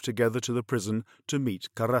drove together to the prison to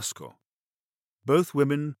meet Carrasco. Both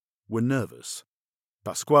women were nervous.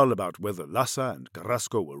 Pascual about whether Lassa and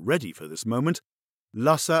Carrasco were ready for this moment,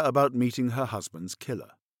 Lassa about meeting her husband's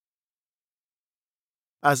killer.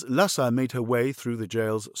 As Lassa made her way through the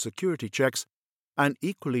jail's security checks, an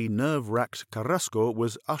equally nerve-wracked Carrasco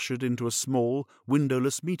was ushered into a small,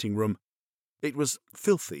 windowless meeting room. It was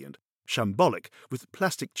filthy and shambolic, with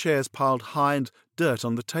plastic chairs piled high and dirt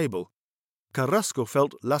on the table. Carrasco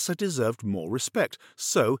felt Lassa deserved more respect,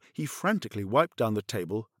 so he frantically wiped down the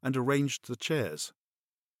table and arranged the chairs.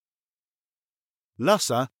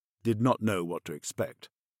 Lassa did not know what to expect.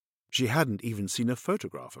 She hadn't even seen a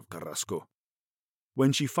photograph of Carrasco.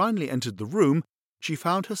 When she finally entered the room, she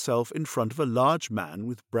found herself in front of a large man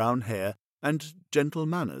with brown hair and gentle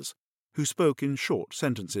manners, who spoke in short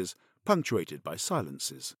sentences, punctuated by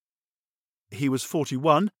silences. He was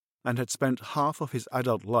 41 and had spent half of his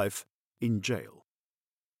adult life in jail.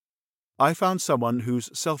 I found someone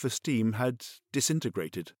whose self-esteem had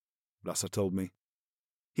disintegrated, Lhasa told me.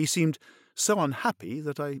 He seemed so unhappy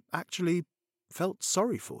that I actually felt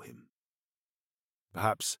sorry for him.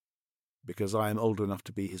 Perhaps because I am old enough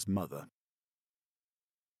to be his mother.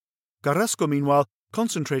 Carrasco, meanwhile,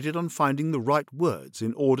 concentrated on finding the right words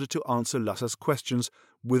in order to answer Lhasa's questions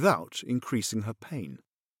without increasing her pain.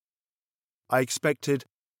 I expected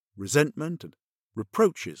resentment and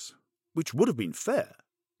reproaches, which would have been fair,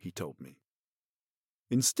 he told me.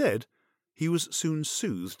 Instead, he was soon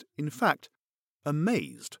soothed, in fact,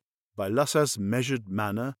 amazed by Lhasa's measured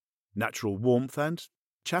manner, natural warmth, and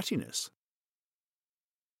chattiness.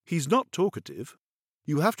 He's not talkative.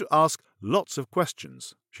 You have to ask lots of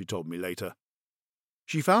questions, she told me later.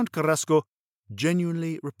 She found Carrasco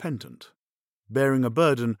genuinely repentant, bearing a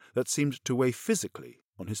burden that seemed to weigh physically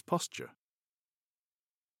on his posture.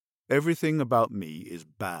 Everything about me is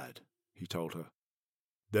bad, he told her.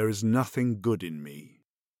 There is nothing good in me.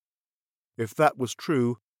 If that was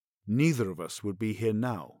true, neither of us would be here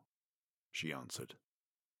now, she answered.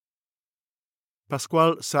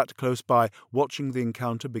 Pascual sat close by, watching the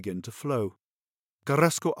encounter begin to flow.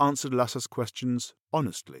 Carrasco answered Lhasa's questions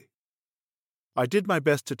honestly. I did my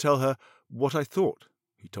best to tell her what I thought,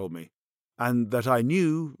 he told me, and that I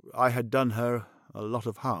knew I had done her a lot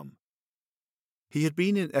of harm. He had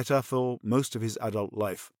been in ETA for most of his adult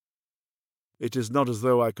life. It is not as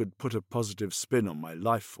though I could put a positive spin on my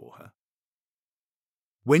life for her.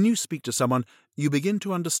 When you speak to someone, you begin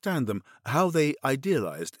to understand them, how they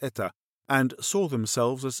idealized ETA and saw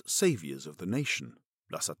themselves as saviors of the nation,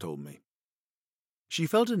 Lhasa told me. She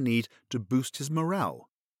felt a need to boost his morale.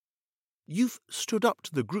 You've stood up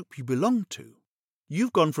to the group you belong to.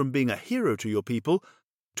 You've gone from being a hero to your people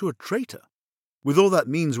to a traitor, with all that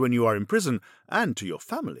means when you are in prison and to your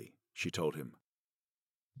family, she told him.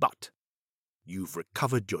 But you've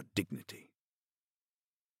recovered your dignity.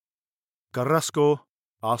 Carrasco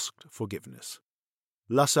asked forgiveness.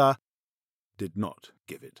 Lhasa did not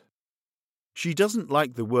give it. She doesn't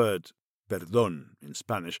like the word perdón in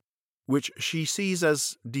Spanish, which she sees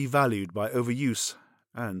as devalued by overuse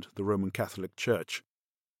and the Roman Catholic Church.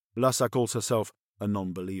 Lhasa calls herself a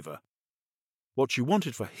non-believer. What she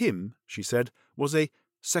wanted for him, she said, was a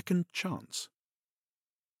second chance.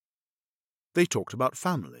 They talked about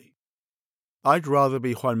family. I'd rather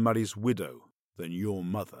be Juan Mari's widow than your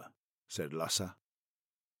mother, said Lhasa.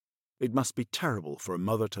 It must be terrible for a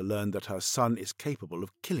mother to learn that her son is capable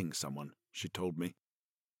of killing someone, she told me.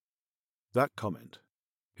 That comment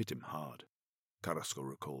hit him hard, Carrasco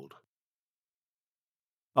recalled.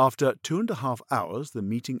 After 2.5 hours, the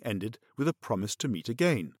meeting ended with a promise to meet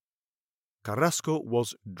again. Carrasco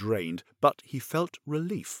was drained, but he felt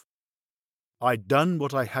relief. I'd done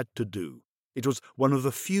what I had to do. It was one of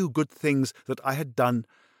the few good things that I had done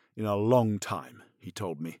in a long time, he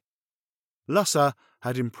told me. Lhasa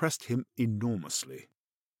had impressed him enormously.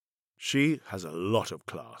 She has a lot of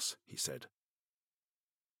class, he said.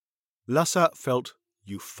 Lhasa felt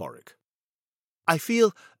euphoric. I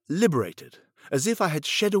feel liberated, as if I had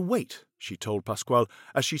shed a weight, she told Pascual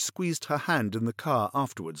as she squeezed her hand in the car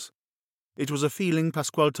afterwards. It was a feeling,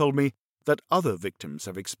 Pascual told me, that other victims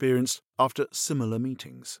have experienced after similar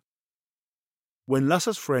meetings. When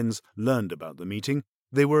Lhasa's friends learned about the meeting,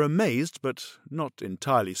 they were amazed but not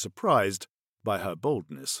entirely surprised by her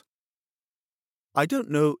boldness. I don't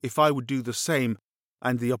know if I would do the same,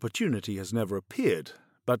 and the opportunity has never appeared,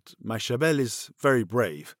 but Maixabel is very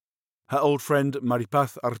brave. Her old friend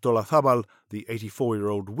Maripaz Artolazabal, the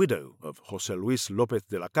 84-year-old widow of José Luis López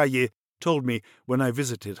de la Calle, told me when I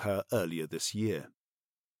visited her earlier this year.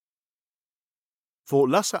 For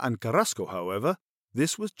Lhasa and Carrasco, however,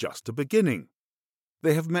 this was just a beginning.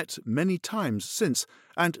 They have met many times since,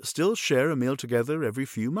 and still share a meal together every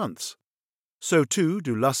few months. So too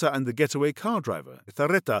do Lhasa and the getaway car driver,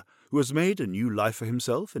 Ezarreta, who has made a new life for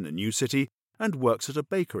himself in a new city and works at a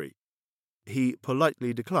bakery. He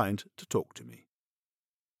politely declined to talk to me.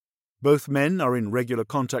 Both men are in regular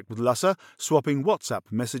contact with Lhasa, swapping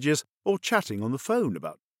WhatsApp messages or chatting on the phone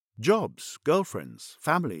about jobs, girlfriends,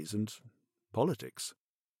 families, and politics.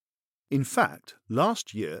 In fact,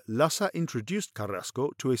 last year Lhasa introduced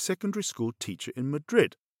Carrasco to a secondary school teacher in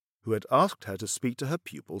Madrid, who had asked her to speak to her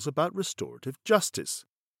pupils about restorative justice.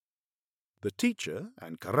 The teacher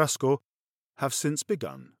and Carrasco have since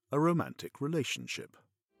begun a romantic relationship.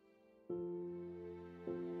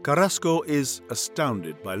 Carrasco is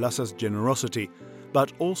astounded by Lhasa's generosity,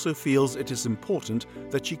 but also feels it is important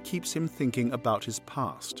that she keeps him thinking about his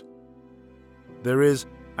past. There is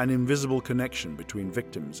an invisible connection between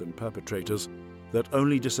victims and perpetrators that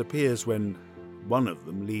only disappears when one of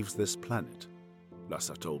them leaves this planet,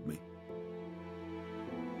 Lhasa told me.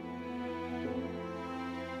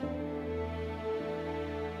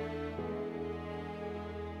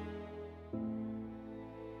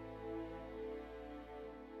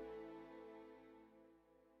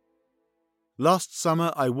 Last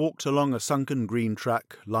summer I walked along a sunken green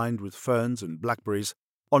track lined with ferns and blackberries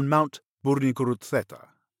on Mount Burnicurut-Theta,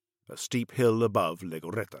 a steep hill above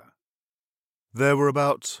Legorreta. There were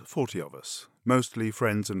about 40 of us, mostly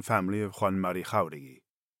friends and family of Juan Mari Jauregui.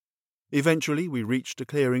 Eventually we reached a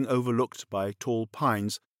clearing overlooked by tall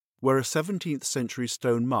pines where a 17th century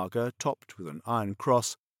stone marker topped with an iron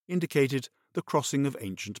cross indicated the crossing of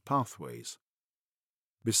ancient pathways.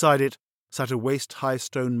 Beside it sat a waist-high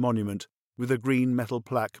stone monument with a green metal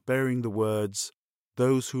plaque bearing the words,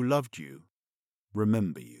 "Those who loved you,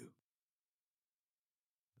 remember you."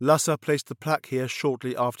 Lassa placed the plaque here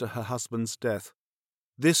shortly after her husband's death.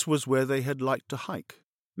 This was where they had liked to hike,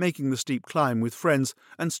 making the steep climb with friends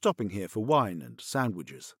and stopping here for wine and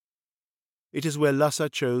sandwiches. It is where Lassa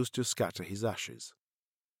chose to scatter his ashes.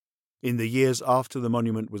 In the years after the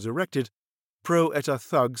monument was erected, pro-ETA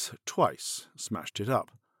thugs twice smashed it up,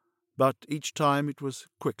 but each time it was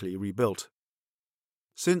quickly rebuilt.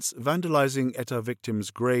 Since vandalizing ETA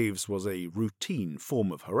victims' graves was a routine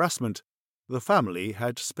form of harassment, the family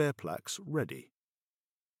had spare plaques ready.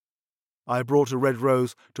 I brought a red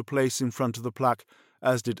rose to place in front of the plaque,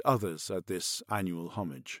 as did others at this annual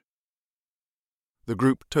homage. The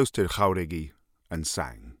group toasted Jauregui and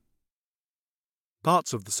sang.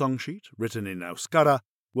 Parts of the song sheet, written in Euskara,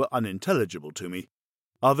 were unintelligible to me.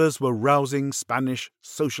 Others were rousing Spanish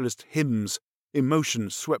socialist hymns. Emotion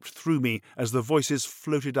swept through me as the voices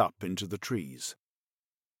floated up into the trees.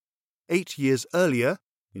 8 years earlier,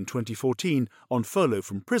 in 2014, on furlough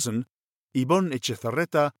from prison, Ibon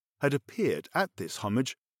Etxezarreta had appeared at this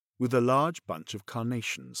homage with a large bunch of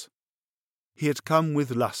carnations. He had come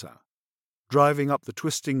with Lassa, driving up the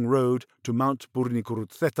twisting road to Mount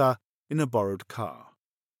Burnicurut-Theta in a borrowed car.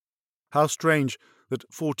 How strange that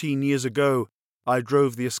 14 years ago I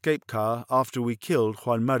drove the escape car after we killed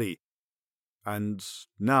Juan Mari, and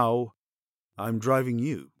now I'm driving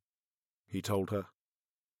you, he told her.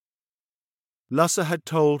 Lassa had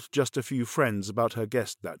told just a few friends about her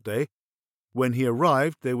guest that day. When he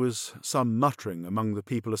arrived, there was some muttering among the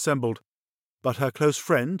people assembled, but her close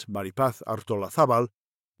friend, Maripaz Artolazabal,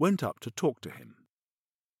 went up to talk to him.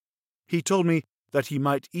 He told me that he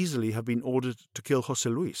might easily have been ordered to kill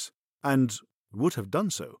José Luis, and would have done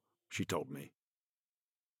so, she told me.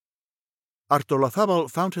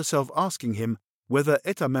 Artolazabal found herself asking him whether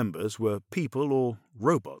ETA members were people or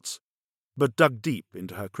robots, but dug deep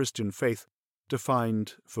into her Christian faith to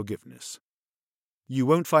find forgiveness. "You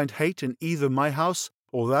won't find hate in either my house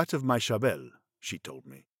or that of my Chabel," she told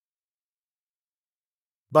me.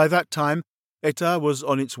 By that time, ETA was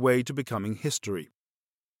on its way to becoming history.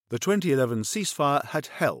 The 2011 ceasefire had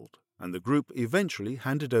held, and the group eventually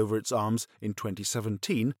handed over its arms in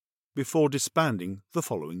 2017 before disbanding the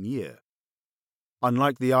following year.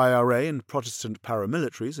 Unlike the IRA and Protestant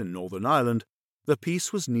paramilitaries in Northern Ireland, the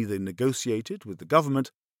peace was neither negotiated with the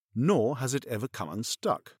government nor has it ever come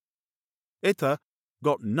unstuck. ETA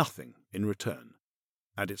got nothing in return,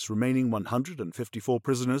 and its remaining 154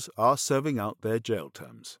 prisoners are serving out their jail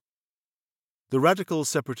terms. The radical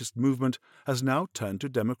separatist movement has now turned to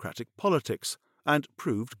democratic politics and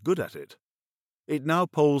proved good at it. It now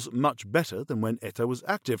polls much better than when ETA was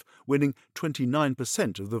active, winning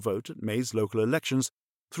 29% of the vote at May's local elections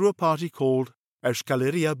through a party called Euskal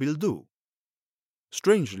Herria Bildu.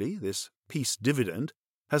 Strangely, this peace dividend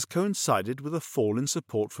has coincided with a fall in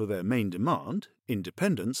support for their main demand,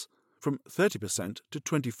 independence, from 30% to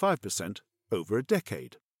 25% over a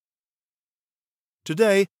decade.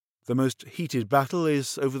 Today, the most heated battle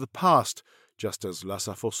is over the past, just as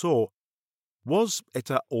Lassa foresaw. Was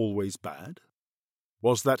ETA always bad?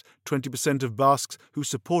 Was that 20% of Basques who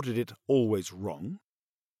supported it always wrong?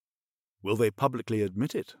 Will they publicly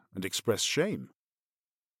admit it and express shame?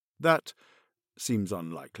 That seems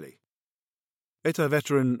unlikely. ETA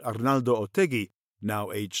veteran Arnaldo Otegi, now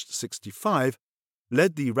aged 65,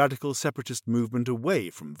 led the radical separatist movement away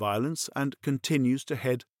from violence and continues to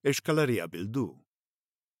head Euskal Herria Bildu.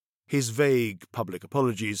 His vague public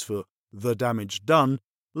apologies for the damage done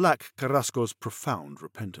lack Carrasco's profound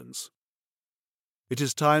repentance. It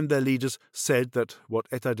is time their leaders said that what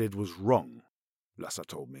ETA did was wrong, Lassa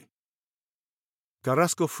told me.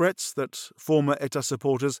 Carrasco frets that former ETA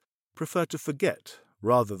supporters prefer to forget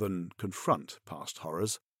rather than confront past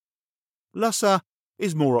horrors. Lassa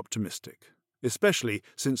is more optimistic, especially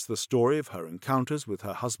since the story of her encounters with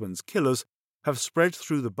her husband's killers have spread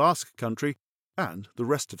through the Basque country and the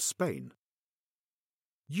rest of Spain.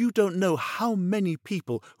 "You don't know how many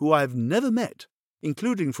people who I have never met,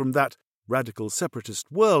 including from that radical separatist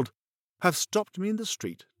world, have stopped me in the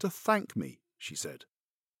street to thank me," she said.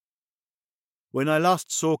 When I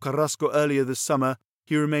last saw Carrasco earlier this summer,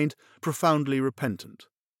 he remained profoundly repentant,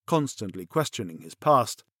 constantly questioning his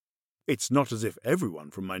past. "It's not as if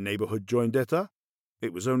everyone from my neighbourhood joined ETA.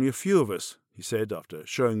 It was only a few of us," he said after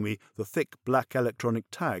showing me the thick black electronic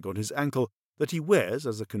tag on his ankle that he wears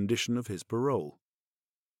as a condition of his parole.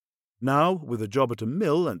 Now, with a job at a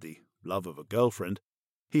mill and the love of a girlfriend,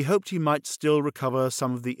 he hoped he might still recover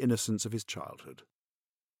some of the innocence of his childhood.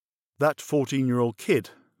 That 14-year-old kid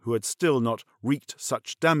who had still not wreaked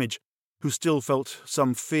such damage, who still felt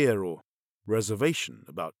some fear or reservation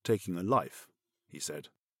about taking a life, he said.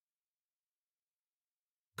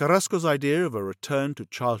 Carrasco's idea of a return to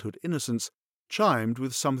childhood innocence chimed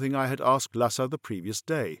with something I had asked Lhasa the previous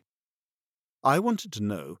day. I wanted to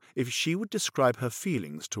know if she would describe her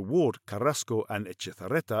feelings toward Carrasco and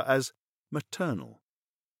Etxezarreta as maternal.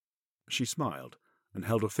 She smiled and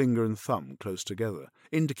held a finger and thumb close together,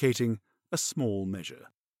 indicating a small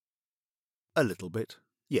measure. "A little bit,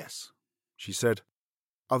 yes," she said.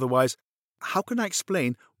 "Otherwise, how can I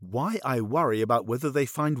explain why I worry about whether they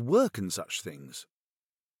find work and such things?"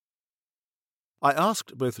 I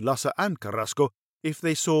asked both Lhasa and Carrasco if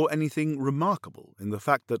they saw anything remarkable in the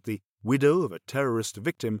fact that the widow of a terrorist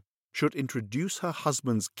victim should introduce her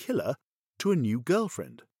husband's killer to a new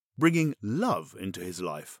girlfriend, bringing love into his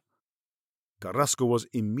life. Carrasco was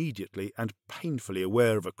immediately and painfully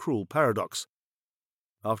aware of a cruel paradox.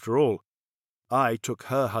 "After all, I took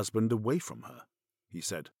her husband away from her," he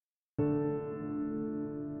said.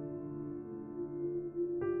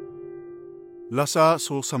 Lhasa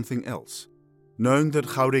saw something else, knowing that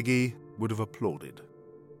Jauregui would have applauded.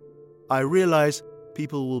 "I realize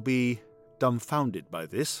people will be dumbfounded by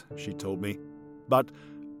this," she told me, "but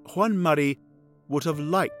Juan Mari would have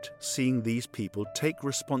liked seeing these people take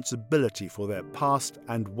responsibility for their past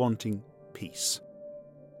and wanting peace.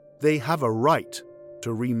 They have a right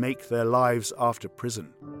to remake their lives after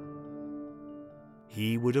prison.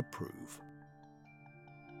 He would approve."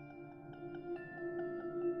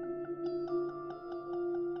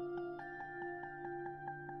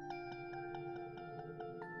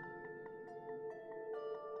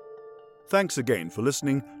 Thanks again for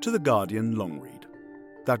listening to The Guardian Long Read.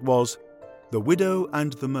 That was The Widow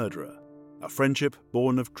and the Murderer, A Friendship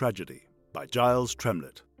Born of Tragedy by Giles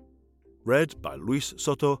Tremlett. Read by Luis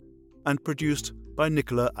Soto and produced by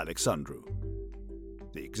Nicola Alexandru.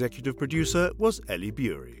 The executive producer was Ellie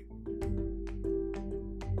Bury.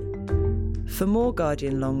 For more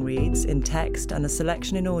Guardian long reads in text and a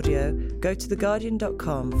selection in audio, go to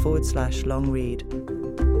theguardian.com/long read.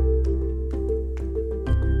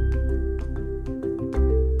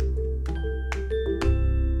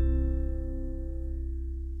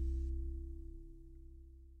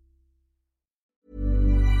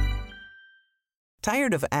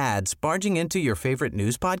 Tired of ads barging into your favorite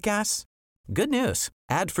news podcasts? Good news.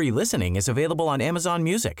 Ad-free listening is available on Amazon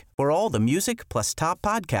Music for all the music plus top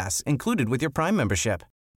podcasts included with your Prime membership.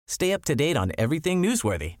 Stay up to date on everything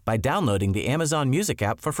newsworthy by downloading the Amazon Music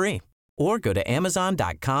app for free or go to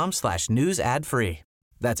amazon.com/news ad free.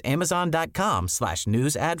 That's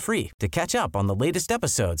amazon.com/news ad free to catch up on the latest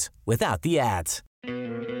episodes without the ads.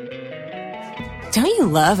 Don't you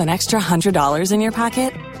love an extra $100 in your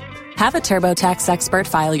pocket? Have a TurboTax expert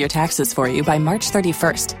file your taxes for you by March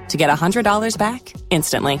 31st to get $100 back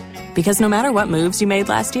instantly. Because no matter what moves you made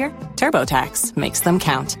last year, TurboTax makes them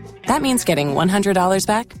count. That means getting $100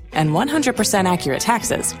 back and 100% accurate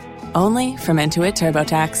taxes only from Intuit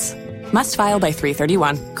TurboTax. Must file by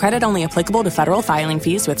 3/31. Credit only applicable to federal filing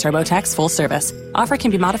fees with TurboTax full service. Offer can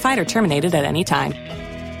be modified or terminated at any time.